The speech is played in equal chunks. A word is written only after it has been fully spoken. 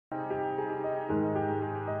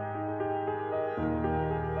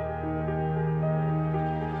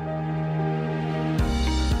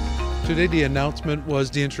Today the announcement was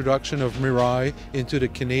the introduction of Mirai into the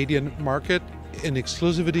Canadian market in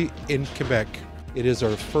exclusivity in Quebec. It is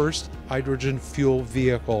our first hydrogen fuel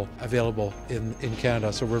vehicle available in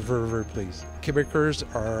Canada, so we're very, very pleased. Quebecers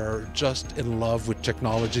are just in love with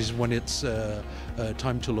technologies when it's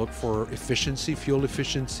time to look for efficiency, fuel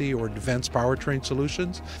efficiency, or advanced powertrain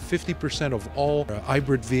solutions. 50% of all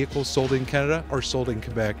hybrid vehicles sold in Canada are sold in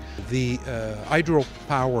Quebec. The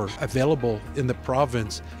hydropower available in the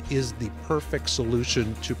province is the perfect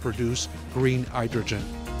solution to produce green hydrogen.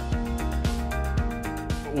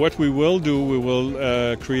 What we will do, we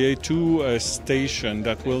will create two stations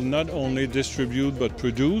that will not only distribute but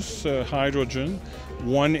produce hydrogen,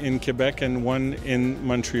 one in Quebec and one in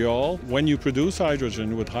Montreal. When you produce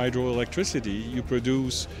hydrogen with hydroelectricity, you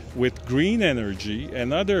produce with green energy,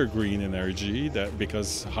 another green energy, that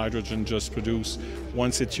because hydrogen just produces,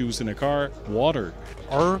 once it's used in a car, water.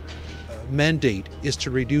 Our mandate is to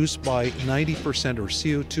reduce by 90% our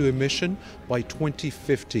CO2 emission by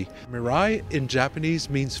 2050. Mirai in Japanese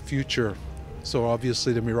means future. So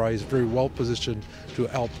obviously the Mirai is very well positioned to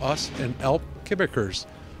help us and help Quebecers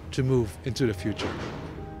to move into the future.